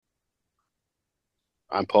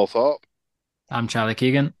I'm Paul Thorpe. I'm Charlie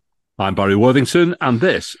Keegan. I'm Barry Worthington, and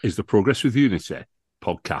this is the Progress with Unity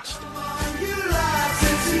podcast.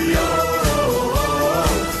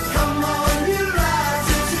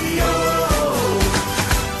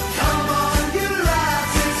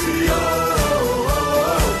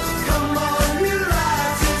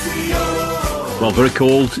 Well, very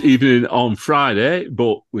cold evening on Friday,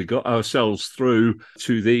 but we got ourselves through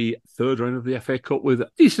to the third round of the FA Cup with a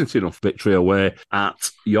decent enough victory away at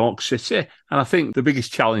York City. And I think the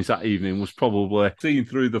biggest challenge that evening was probably seeing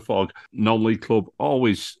through the fog. Non-league club,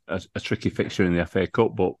 always a tricky fixture in the FA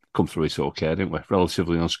Cup, but come through it okay, didn't we?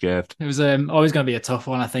 Relatively unscathed. It was always going to be a tough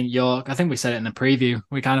one, I think. York, I think we said it in the preview.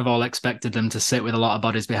 We kind of all expected them to sit with a lot of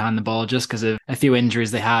bodies behind the ball just because of a few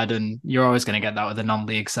injuries they had, and you're always going to get that with the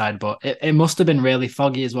non-league side. But it must have been really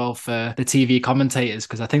foggy as well for the TV commentators,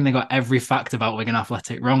 because I think they got every fact about Wigan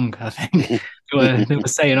Athletic wrong. I think they were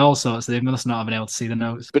saying all sorts, so they must not have been able to see the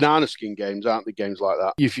notes. Banana skin games, aren't they? Games like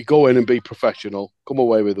that. If you go in and be professional, come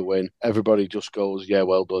away with a win, everybody just goes, yeah,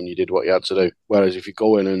 well done, you did what you had to do. Whereas if you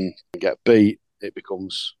go in and get beat, it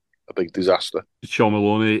becomes a big disaster. Sean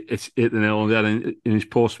Maloney hit the nail on the head in his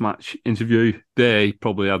post-match interview. They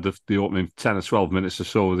probably had the opening 10 or 12 minutes or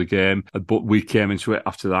so of the game, but we came into it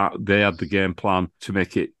after that. They had the game plan to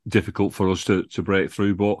make it difficult for us to break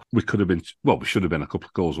through, but we should have been a couple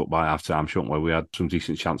of goals up by half-time, shouldn't we? We had some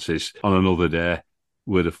decent chances. On another day,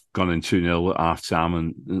 we'd have gone in 2-0 at half-time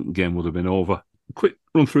and the game would have been over. Quick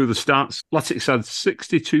run through the stats. Latics had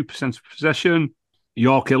 62% of possession.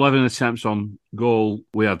 York 11 attempts on goal.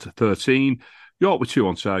 We had 13. York were 2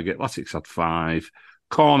 on target. Latics had 5.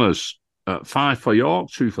 Corners 5 for York,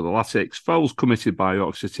 2 for the Latics. Fouls committed by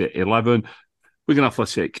York City 11. Wigan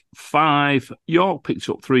Athletic 5. York picked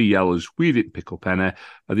up 3 yellows. We didn't pick up any.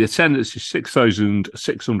 The attendance is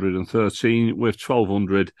 6,613 with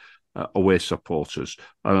 1,200 away supporters.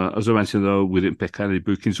 As I mentioned, though, we didn't pick any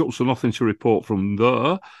bookings up, so nothing to report from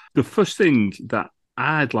there. The first thing that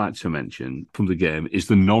I'd like to mention from the game is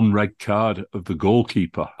the non-red card of the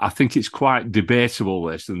goalkeeper. I think it's quite debatable,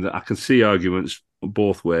 this, and I can see arguments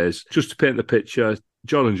both ways. Just to paint the picture,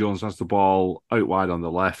 Jordan Jones has the ball out wide on the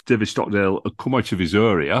left. David Stockdale had come out of his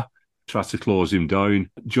area, tried to close him down.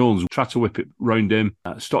 Jones tried to whip it round him.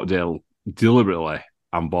 Stockdale deliberately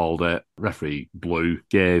handballed it. Referee blew,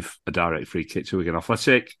 gave a direct free kick to Wigan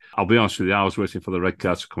Athletic. I'll be honest with you, I was waiting for the red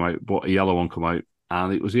card to come out, but a yellow one come out,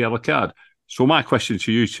 and it was a yellow card. So my question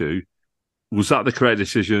to you two, was that the correct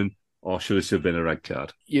decision or should it have been a red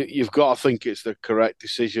card? You've got to think it's the correct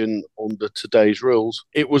decision under today's rules.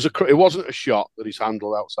 It wasn't a shot that he's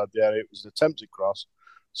handled outside the area. It was an attempted cross.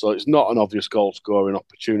 So it's not an obvious goal-scoring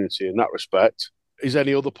opportunity in that respect. Is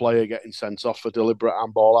any other player getting sent off for deliberate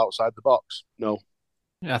handball outside the box? No.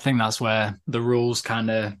 I think that's where the rules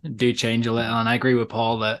kind of do change a little. And I agree with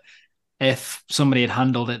Paul that if somebody had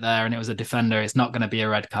handled it there and it was a defender, it's not going to be a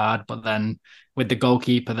red card. But then with the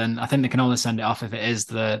goalkeeper, then I think they can only send it off if it is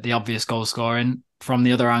the obvious goal scoring. From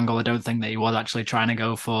the other angle, I don't think that he was actually trying to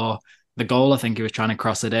go for the goal. I think he was trying to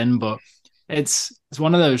cross it in. But it's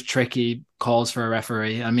one of those tricky calls for a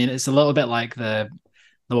referee. I mean, it's a little bit like the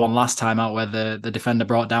one last time out where the defender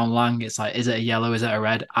brought down Lang. It's like, is it a yellow? Is it a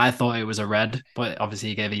red? I thought it was a red, but obviously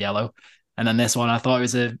he gave a yellow. And then this one, I thought it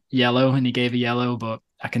was a yellow and he gave a yellow, but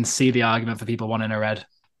I can see the argument for people wanting a red.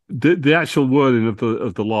 The actual wording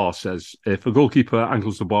of the law says if a goalkeeper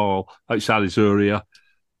angles the ball outside his area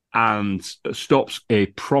and stops a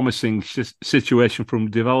promising situation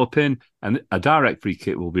from developing, and a direct free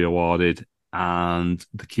kick will be awarded and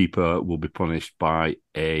the keeper will be punished by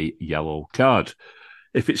a yellow card.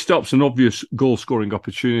 If it stops an obvious goal-scoring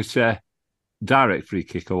opportunity, direct free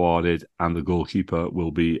kick awarded and the goalkeeper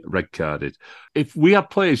will be red carded. If we have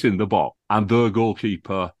players in the box and the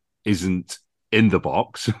goalkeeper isn't in the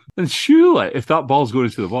box, then surely if that ball's going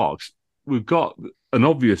into the box, we've got an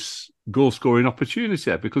obvious goal-scoring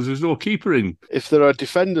opportunity because there's no keeper in. If there are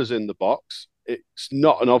defenders in the box, it's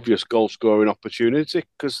not an obvious goal-scoring opportunity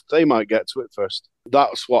because they might get to it first.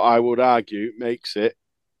 That's what I would argue makes it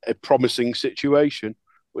a promising situation,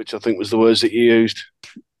 which I think was the words that you used.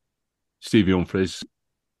 Stevie Humphries,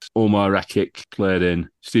 Omar Rekik played in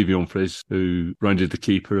Stevie Humphries, who rounded the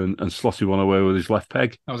keeper and slotted one away with his left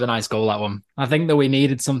peg. That was a nice goal, that one. I think that we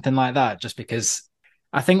needed something like that just because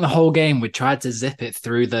I think the whole game we tried to zip it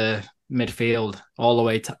through the midfield all the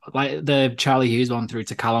way to, like the Charlie Hughes one through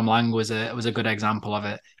to Callum Lang was a good example of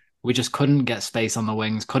it. We just couldn't get space on the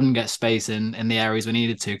wings, couldn't get space in the areas we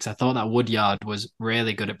needed to, because I thought that Woodyard was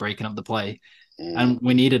really good at breaking up the play. And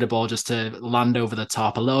we needed a ball just to land over the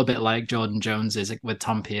top, a little bit like Jordan Jones is with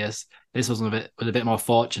Tom Pearce. This was a bit more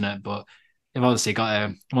fortunate, but You've obviously got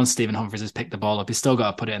to, once Stephen Humphries has picked the ball up, he's still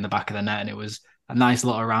got to put it in the back of the net. And it was a nice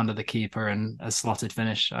little round of the keeper and a slotted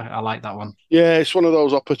finish. I like that one. Yeah, it's one of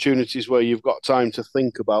those opportunities where you've got time to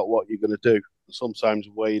think about what you're going to do. Sometimes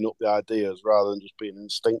weighing up the ideas rather than just being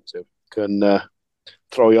instinctive can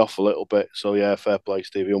throw you off a little bit. So, yeah, fair play,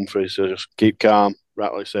 Stevie Humphries. So just keep calm,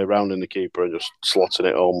 right, like I say, rounding the keeper and just slotting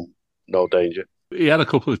it home. No danger. He had a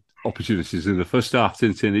couple of opportunities in the first half,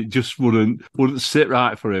 didn't he? And it just wouldn't sit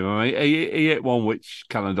right for him. I mean, he hit one which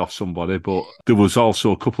cannoned off somebody, but there was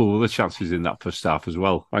also a couple of other chances in that first half as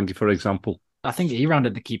well. Rangi, for example. I think he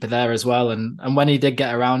rounded the keeper there as well. And when he did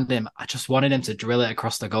get around him, I just wanted him to drill it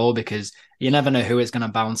across the goal because you never know who it's going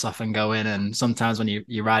to bounce off and go in. And sometimes when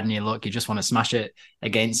you're riding your luck, you just want to smash it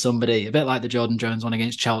against somebody, a bit like the Jordan Jones one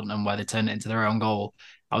against Cheltenham where they turned it into their own goal.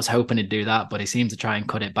 I was hoping he'd do that, but he seemed to try and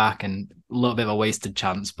cut it back and a little bit of a wasted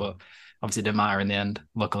chance, but obviously it didn't matter in the end,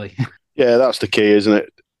 luckily. Yeah, that's the key, isn't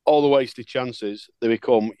it? All the wasted chances, they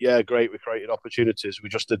become, yeah, great, we created opportunities, we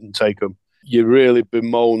just didn't take them. You really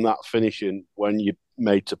bemoan that finishing when you're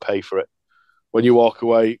made to pay for it. When you walk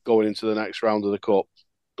away going into the next round of the Cup,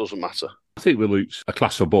 doesn't matter. I think we looked a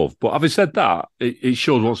class above. But having said that, it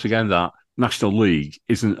shows once again that National League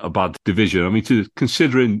isn't a bad division. I mean,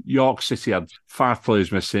 considering York City had 5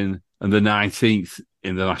 players missing and the 19th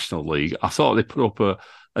in the National League, I thought they put up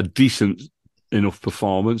a decent enough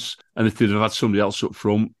performance. And if they'd have had somebody else up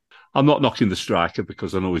front, I'm not knocking the striker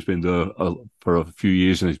because I know he's been there for a few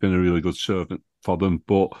years and he's been a really good servant for them.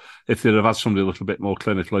 But if they'd have had somebody a little bit more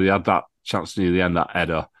clinical, he had that chance near the end, that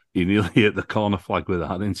header. He nearly hit the corner flag with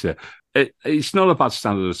that, didn't he? It's not a bad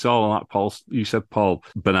standard at all. Like Paul, you said, Paul,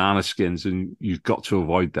 banana skins, and you've got to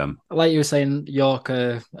avoid them. Like you were saying, York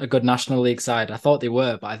are a good National League side. I thought they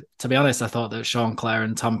were, but to be honest, I thought that Sean Clare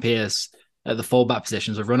and Tom Pearce at the fullback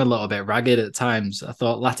positions have run a little bit ragged at times. I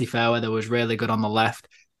thought Lati Fairweather was really good on the left,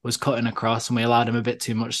 was cutting across, and we allowed him a bit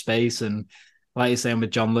too much space. And like you're saying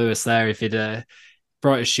with John Lewis there, if he'd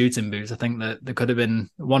brought his shooting boots, I think that there could have been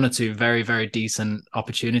 1 or 2 very, very decent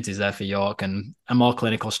opportunities there for York, and a more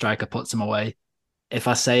clinical striker puts him away. If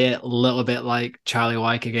I say it, a little bit like Charlie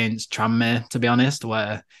Wyke against Tranmere, to be honest,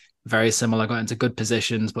 where very similar, got into good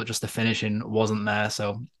positions, but just the finishing wasn't there.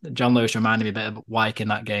 So John Lewis reminded me a bit of Wyke in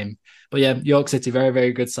that game. But yeah, York City, very,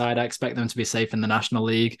 very good side. I expect them to be safe in the National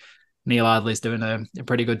League. Neil Ardley's doing a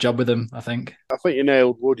pretty good job with them, I think. I think you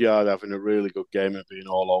nailed Woodyard having a really good game and being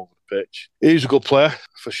all over the pitch. He's a good player,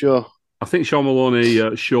 for sure. I think Sean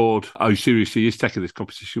Maloney showed how serious he is taking this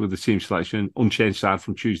competition with the team selection. Unchanged side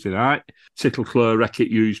from Tuesday night. Tickle, Clare, Reckitt,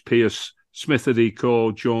 Hughes, Pearce, Smith,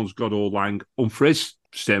 Adiko, Jones, Goddo, Lang, Humphries.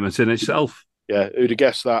 Statement in itself. Yeah, who'd have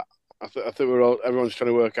guessed that? I think everyone's trying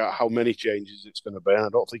to work out how many changes it's going to be. And I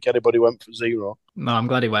don't think anybody went for 0. No, I'm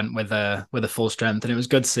glad he went with a full strength, and it was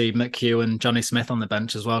good to see McHugh and Johnny Smith on the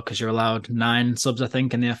bench as well because you're allowed 9 subs, I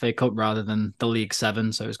think, in the FA Cup rather than the League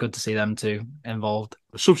 7. So it was good to see them two involved.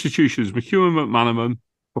 Substitutions: McHugh and McManaman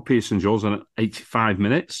for Pearson Jones on 85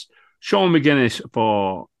 minutes. Sean McGuinness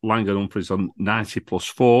for Lang and Humphries on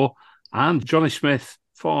 90+4, and Johnny Smith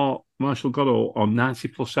for Marshall Goddo on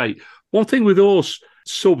 90+8. One thing with those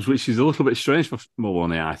subs, which is a little bit strange for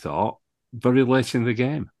Maloney, I thought, very late in the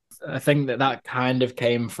game. I think that kind of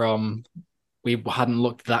came from we hadn't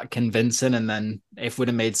looked that convincing, and then if we'd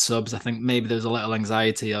have made subs, I think maybe there was a little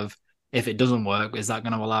anxiety of if it doesn't work, is that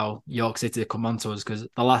going to allow York City to come onto us? Because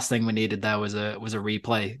the last thing we needed there was a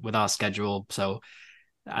replay with our schedule. So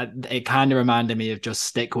it kind of reminded me of just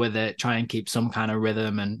stick with it, try and keep some kind of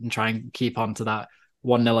rhythm and try and keep on to that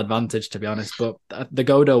 1-0 advantage, to be honest. But the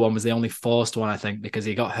Goddo one was the only forced one, I think, because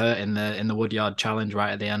he got hurt in the Woodyard challenge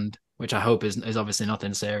right at the end, which I hope is obviously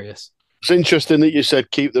nothing serious. It's interesting that you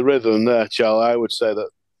said keep the rhythm there, Charlie. I would say that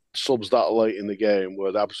subs that late in the game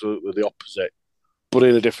were absolutely the opposite, but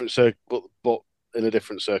in a different but in a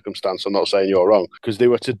different circumstance. I'm not saying you're wrong, because they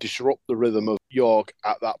were to disrupt the rhythm of York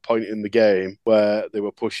at that point in the game where they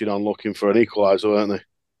were pushing on looking for an equaliser, weren't they?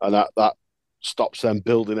 And that stops them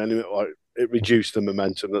building anyway. Like, it reduced the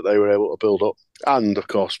momentum that they were able to build up. And, of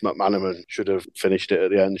course, McManaman should have finished it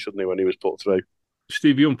at the end, shouldn't he, when he was put through.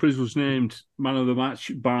 Stevie Humphries was named man of the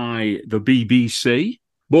match by the BBC,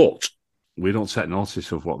 but we don't take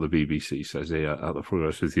notice of what the BBC says here at the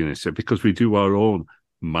Progressive Unit, because we do our own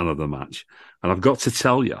man of the match. And I've got to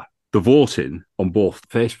tell you, the voting on both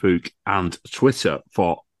Facebook and Twitter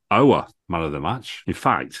for our man of the match, in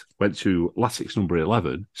fact, went to Latics number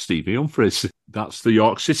 11, Stevie Humphries. That's the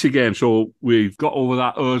York City game. So we've got over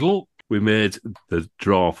that hurdle. We made the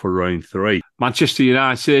draw for round 3. Manchester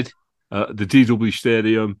United, the DW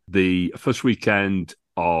Stadium, the first weekend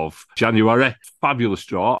of January. Fabulous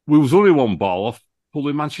draw. We was only 1 ball off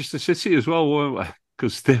pulling Manchester City as well, weren't we?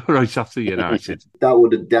 because they were out after United. That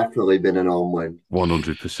would have definitely been an home win.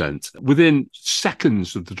 100%. Within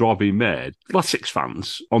seconds of the draw being made, Latics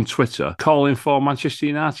fans on Twitter calling for Manchester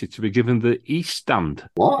United to be given the East Stand.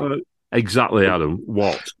 What? Exactly, Adam.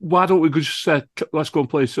 What? Why don't we just say, let's go and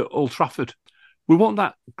play at Old Trafford? We want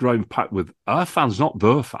that ground packed with our fans, not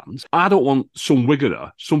their fans. I don't want some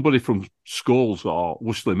Wiganer, somebody from Scholes or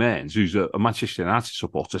Worsley Mains, who's a Manchester United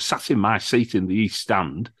supporter, sat in my seat in the East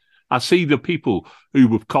Stand. I see the people who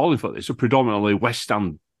were calling for this are predominantly West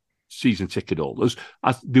Stand season ticket holders.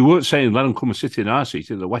 They weren't saying, let them come and sit in our seat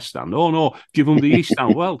in the West Stand. Oh, no, give them the East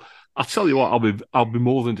Stand. Well, I'll tell you what, I'll be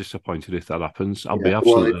more than disappointed if that happens. I'll be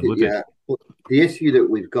absolutely livid. But the issue that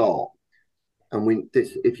we've got, and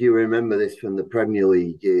if you remember this from the Premier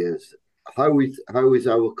League years, how is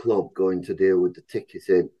our club going to deal with the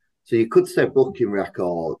ticketing? So you could say booking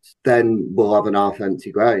records, then we'll have an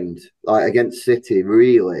half-empty ground. Like against City,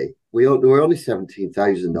 really, we were only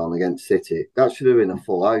 17,000 on against City. That should have been a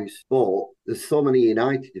full house. But there's so many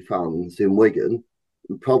United fans in Wigan,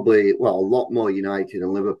 probably, well, a lot more United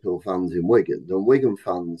and Liverpool fans in Wigan than Wigan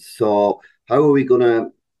fans. So how are we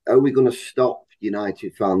gonna stop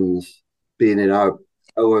United fans being in our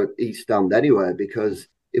East Stand anyway? Because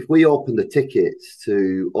if we open the tickets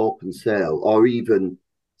to open sale, or even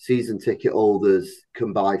season ticket holders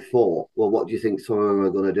can buy 4, well, what do you think some of them are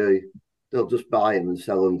going to do? They'll just buy them and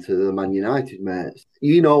sell them to the Man United mates.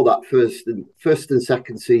 You know that first and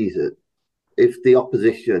second season, if the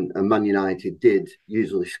opposition and Man United did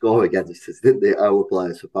usually score against us, didn't they, our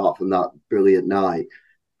players, apart from that brilliant night,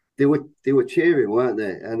 they were cheering, weren't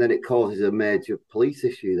they? And then it causes a major police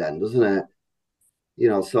issue then, doesn't it? You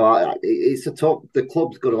know, so it's a top. The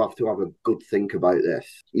club's got to have a good think about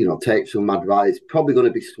this. You know, take some advice. Probably going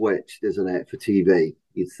to be switched, isn't it, for TV?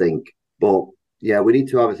 You'd think, but yeah, we need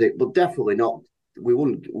to have a think. But definitely not.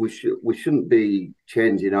 We shouldn't be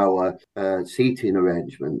changing our seating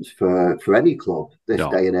arrangements for any club this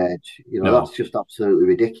day and age. You know, that's just absolutely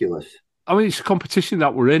ridiculous. I mean, it's a competition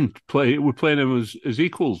that we're in. We're playing them as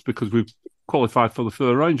equals because we've qualified for the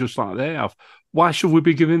third round just like they have. Why should we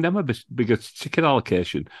be giving them a bigger ticket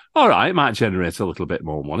allocation? All right, it might generate a little bit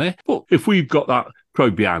more money, but if we've got that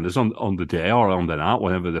crowd behind us on the day or on the night,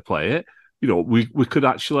 whenever they play it, you know, we could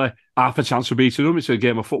actually have a chance of beating them. It's a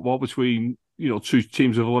game of football between, you know, two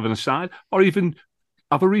teams of 11 aside, or even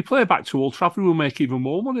have a replay back to Old Trafford. We'll make even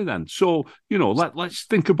more money then. So, you know, let's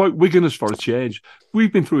think about Wiganers for a change.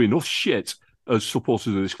 We've been through enough shit as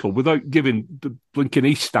supporters of this club without giving the blinking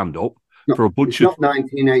East Stand up. For a bunch of... not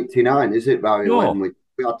 1989, is it, Barry? No. When we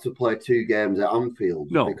had to play 2 games at Anfield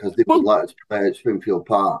because they wouldn't let us play at Springfield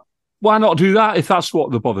Park. Why not do that if that's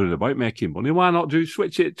what they're bothering about, making money? Why not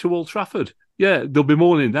switch it to Old Trafford? Yeah, there'll be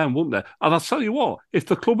mourning then, won't there? And I'll tell you what, if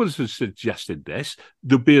the club had suggested this,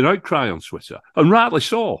 there'd be an outcry on Twitter. And rightly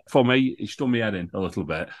so. For me, it's done me head in a little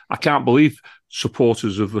bit. I can't believe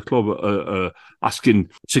supporters of the club are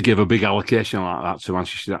asking to give a big allocation like that to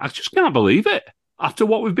Manchester United. I just can't believe it. After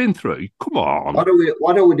what we've been through, come on. Why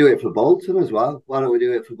don't we do it for Bolton as well? Why don't we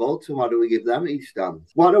do it for Bolton? Why don't we give them East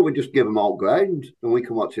Stands? Why don't we just give them all ground and we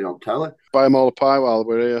can watch it on telly? Buy them all a pie while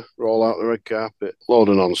we're here. Roll out the red carpet. Load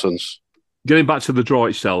of nonsense. Getting back to the draw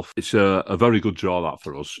itself, it's a very good draw that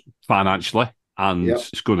for us financially. And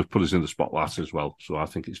it's going to put us in the spotlight as well. So I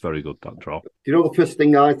think it's very good, that draw. Do you know the first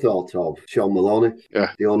thing I thought of? Sean Maloney.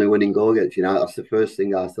 Yeah. The only winning goal against United. That's the first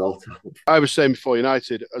thing I thought of. I was saying before,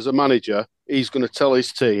 United, as a manager, he's going to tell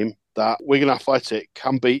his team that Wigan Athletic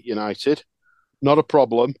can beat United. Not a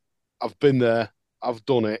problem. I've been there. I've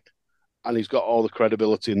done it. And he's got all the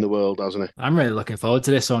credibility in the world, hasn't he? I'm really looking forward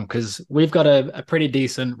to this one because we've got a pretty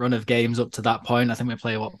decent run of games up to that point. I think we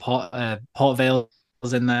play Port Vale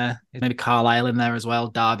in there, maybe Carlisle in there as well,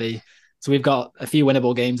 Derby. So we've got a few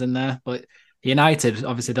winnable games in there. But United,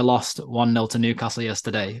 obviously, they lost 1-0 to Newcastle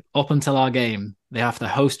yesterday. Up until our game, they have to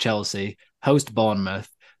host Chelsea, host Bournemouth,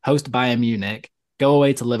 host Bayern Munich, go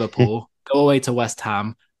away to Liverpool, go away to West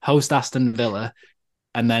Ham, host Aston Villa,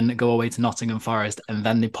 and then go away to Nottingham Forest, and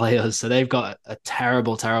then they play us. So they've got a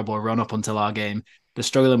terrible, terrible run up until our game. They're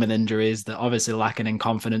struggling with injuries. They're obviously lacking in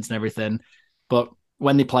confidence and everything. But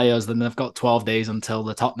when they play us, then they've got 12 days until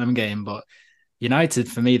the Tottenham game. But United,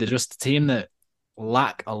 for me, they're just a team that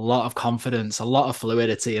lack a lot of confidence, a lot of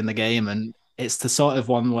fluidity in the game. And it's the sort of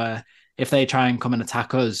one where if they try and come and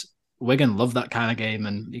attack us, Wigan love that kind of game.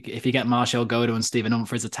 And if you get Martial Godo and Stephen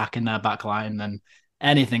Humphries attacking their back line, then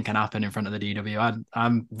anything can happen in front of the DW.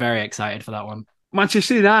 I'm very excited for that one.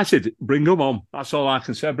 Manchester United, bring them on. That's all I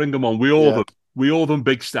can say. Bring them on. We owe them. We owe them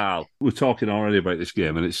big style. We're talking already about this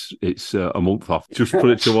game, and it's a month off. Just put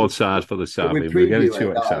it to one side for the time being. We're getting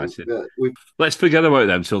too excited. Let's forget about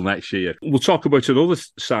them till next year. We'll talk about another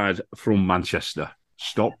side from Manchester,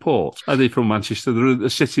 Stockport. Are they from Manchester? They're a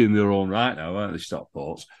city in their own right now, aren't they,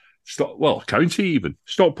 Stockport? County even.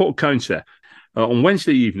 Stockport County. On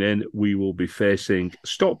Wednesday evening, we will be facing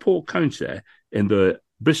Stockport County in the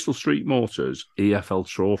Bristol Street Motors EFL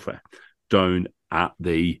Trophy down at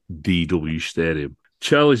the DW Stadium.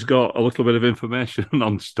 Charlie's got a little bit of information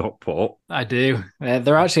on Stockport. I do.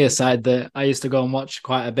 They're actually a side that I used to go and watch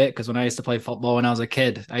quite a bit because when I used to play football when I was a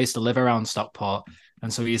kid, I used to live around Stockport.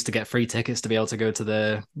 And so we used to get free tickets to be able to go to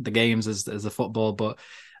the games as the football. But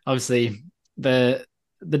obviously, they're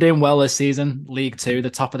doing well this season. League Two, the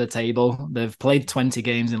top of the table. They've played 20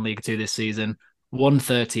 games in League Two this season, won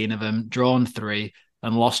 13 of them, drawn 3,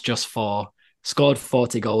 and lost just 4. Scored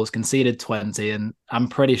 40 goals, conceded 20, and I'm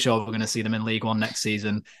pretty sure we're going to see them in League One next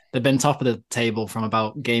season. They've been top of the table from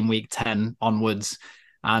about game week 10 onwards.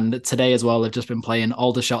 And today as well, they've just been playing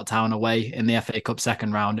Aldershot Town away in the FA Cup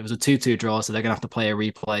second round. It was a 2-2 draw, so they're going to have to play a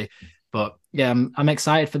replay. But yeah, I'm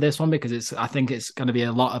excited for this one because I think it's going to be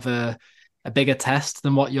a lot of a bigger test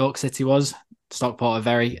than what York City was. Stockport are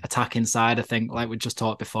very attacking side. I think, like we just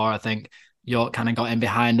talked before, I think York kind of got in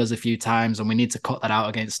behind us a few times, and we need to cut that out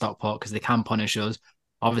against Stockport because they can punish us.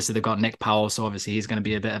 Obviously, they've got Nick Powell, so obviously he's going to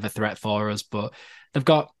be a bit of a threat for us. But they've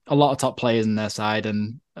got a lot of top players in their side,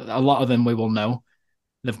 and a lot of them we will know.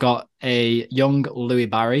 They've got a young Louis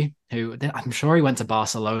Barry, who I'm sure he went to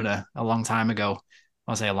Barcelona a long time ago.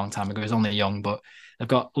 I'll say a long time ago. He's only young, but they've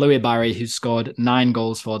got Louis Barry, who scored 9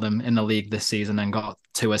 goals for them in the league this season and got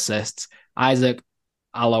 2 assists. Isaac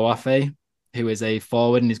Aloafe, who is a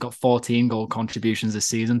forward, and he's got 14 goal contributions this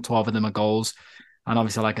season. 12 of them are goals. And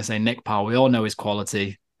obviously, like I say, Nick Powell, we all know his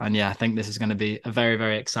quality. And yeah, I think this is going to be a very,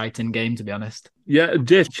 very exciting game, to be honest. Yeah,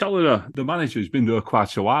 Dave Challoner, the manager, has been there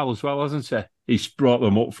quite a while as well, hasn't he? He's brought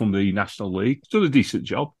them up from the National League. He's done a decent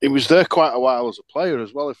job. He was there quite a while as a player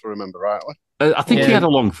as well, if I remember rightly. I think he had a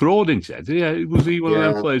long throw, didn't he? Yeah, was he one of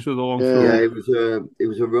them players with a long throw? Yeah, he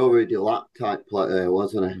was a Rory Delap type player,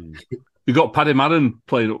 wasn't he? You've got Paddy Madden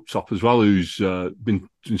playing up top as well, who's been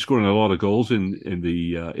scoring a lot of goals in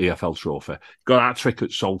the EFL Trophy. Got a hat-trick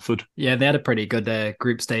at Salford. Yeah, they had a pretty good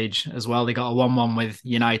group stage as well. They got a 1-1 with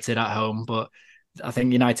United at home, but I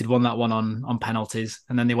think United won that one on penalties.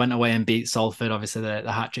 And then they went away and beat Salford, obviously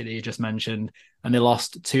the hat-trick that you just mentioned. And they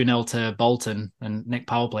lost 2-0 to Bolton, and Nick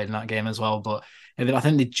Powell played in that game as well. But I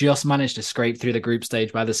think they just managed to scrape through the group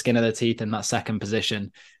stage by the skin of their teeth in that second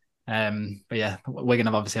position. But yeah, Wigan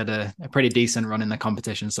have obviously had a pretty decent run in the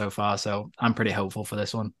competition so far, so I'm pretty hopeful for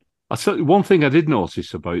this one. I tell you, one thing I did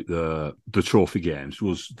notice about the trophy games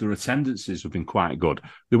was their attendances have been quite good.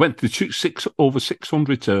 They went to over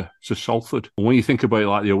 600 to Salford. And when you think about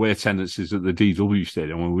like the away attendances at the DW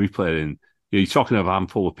Stadium when we played in, you're talking of a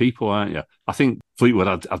handful of people, aren't you? I think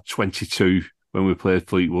Fleetwood had 22 when we played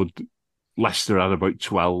Fleetwood. Leicester had about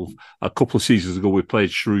 12. A couple of seasons ago, we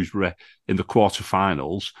played Shrewsbury in the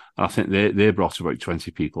quarterfinals, and I think they brought about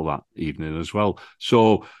 20 people that evening as well.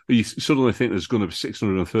 So you suddenly think there's going to be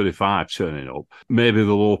 635 turning up. Maybe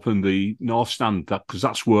they'll open the North Stand, because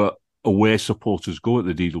that's where away supporters go at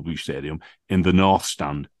the DW Stadium, in the North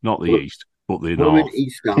Stand, not the East. But the North.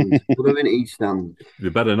 Put them in East Stand. They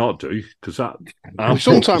better not do, because I'm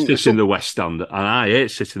sometimes in the West Stand, and I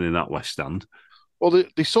hate sitting in that West Stand. Well,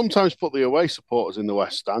 they sometimes put the away supporters in the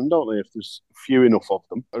West Stand, don't they, if there's few enough of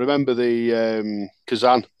them. I remember the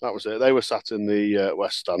Kazan, that was it. They were sat in the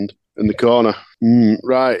West Stand in the corner.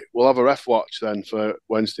 Right, we'll have a ref watch then for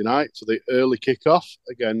Wednesday night for the early kick-off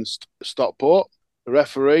against Stockport. The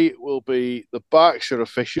referee will be the Berkshire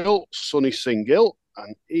official, Sonny Singill,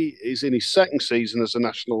 and he is in his second season as a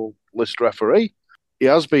national list referee. He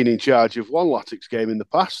has been in charge of one Latics game in the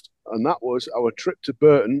past, and that was our trip to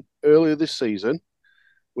Burton earlier this season.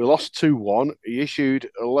 We lost 2-1. He issued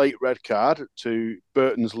a late red card to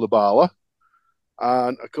Burton's Labala.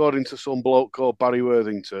 And according to some bloke called Barry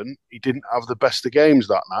Worthington, he didn't have the best of games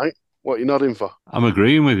that night. What are you nodding for? I'm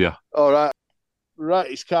agreeing with you. All right. Right,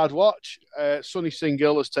 his card watch. Sonny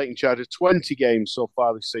Singill has taken charge of 20 games so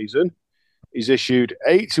far this season. He's issued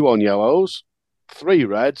 81 yellows, 3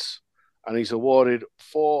 reds, and he's awarded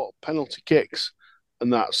 4 penalty kicks.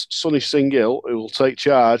 And that's Sonny Singill, who will take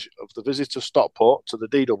charge of the visit to Stockport to the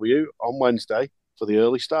DW on Wednesday for the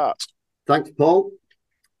early start. Thanks, Paul.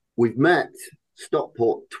 We've met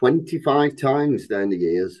Stockport 25 times down the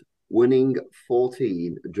years, winning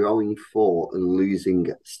 14, drawing 4 and losing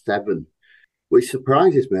 7, which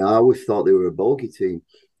surprises me. I always thought they were a bogey team.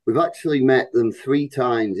 We've actually met them 3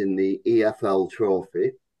 times in the EFL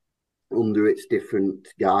Trophy, under its different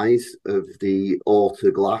guise of the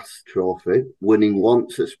Auto Glass Trophy, winning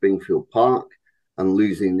once at Springfield Park and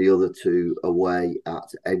losing the other two away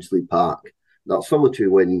at Edgeley Park. That solitary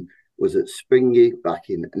win was at Springy back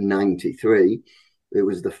in '93. It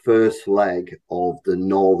was the first leg of the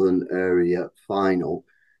Northern Area final.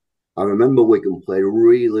 I remember Wigan played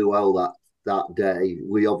really well that day.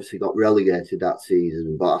 We obviously got relegated that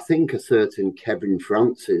season, but I think a certain Kevin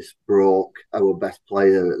Francis broke our best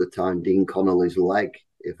player at the time, Dean Connolly's leg,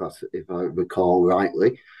 if I recall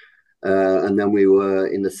rightly. And then we were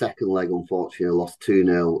in the second leg, unfortunately, lost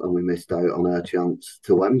 2-0 and we missed out on our chance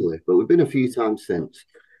to Wembley. But we've been a few times since.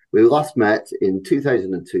 We last met in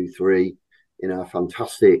 2002-03 in our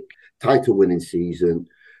fantastic title-winning season.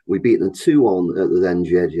 We beat them 2-1 at the then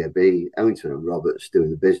JJB. Ellington and Roberts doing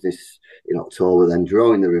the business in October, then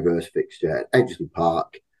drawing the reverse fixture at Edgeley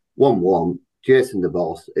Park, 1-1. Jason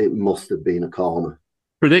DeVos, it must have been a corner.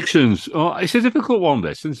 Predictions. Oh, it's a difficult one,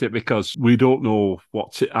 this, isn't it? Because we don't know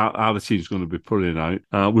how the team's going to be putting out.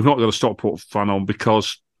 We've not got a Stockport fan on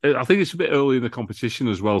because I think it's a bit early in the competition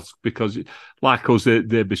as well, because like us,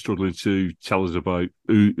 they'd be struggling to tell us about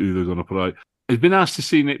who they're going to put out. It's been nice to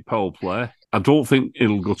see Nick Powell play. I don't think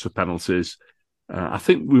it'll go to penalties. I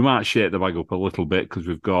think we might shake the bag up a little bit because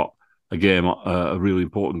we've got a really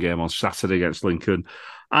important game on Saturday against Lincoln.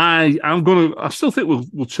 I still think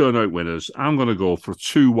we'll turn out winners. I'm going to go for a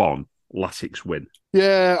 2-1 Latics win.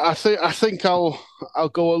 Yeah, I think I'll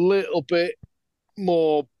go a little bit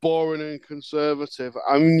more boring and conservative.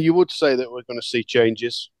 I mean, you would say that we're going to see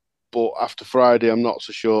changes, but after Friday, I'm not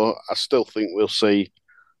so sure. I still think we'll see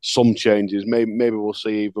some changes. Maybe we'll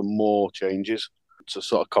see even more changes to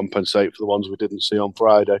sort of compensate for the ones we didn't see on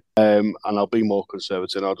Friday. And I'll be more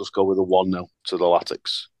conservative. I'll just go with a 1-0 to the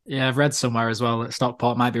Latics. Yeah, I've read somewhere as well that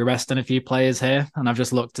Stockport might be resting a few players here. And I've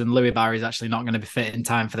just looked, and Louis Barry's actually not going to be fit in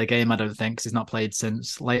time for the game, I don't think, because he's not played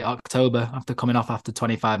since late October after coming off after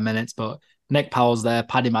 25 minutes. But Nick Powell's there,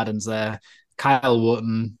 Paddy Madden's there, Kyle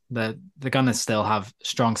Wotton. They're going to still have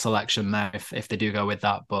strong selection there if they do go with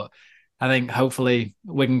that. But I think hopefully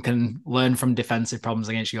Wigan can learn from defensive problems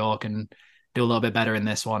against York and do a little bit better in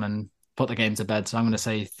this one and put the game to bed. So I'm going to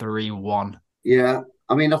say 3-1. Yeah,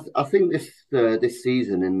 I mean, I think this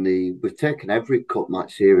season we've taken every cup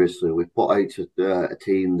match seriously. We've put out a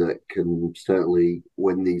team that can certainly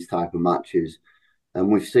win these type of matches,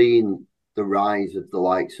 and we've seen the rise of the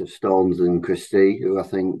likes of Stones and Christie, who I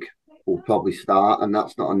think will probably start, and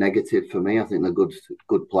that's not a negative for me. I think they're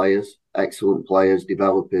good players, excellent players,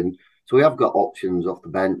 developing. So we have got options off the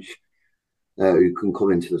bench who can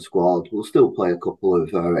come into the squad. We'll still play a couple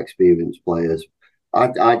of experienced players. I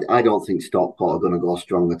don't think Stockport are going to go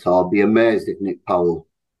strong at all. I'd be amazed if Nick Powell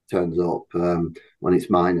turns up when it's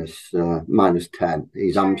minus 10.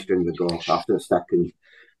 His hamstring will go after a second.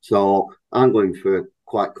 So I'm going for a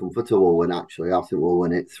quite comfortable win, actually. I think we'll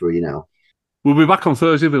win it 3-0. We'll be back on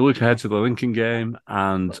Thursday. We'll look ahead to the Lincoln game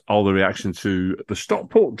and all the reaction to the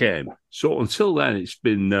Stockport game. So until then, it's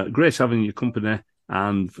been great having your company,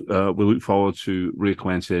 and we look forward to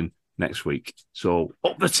reacquainting next week. So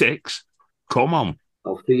up the ticks. Come on.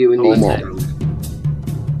 I'll see you in the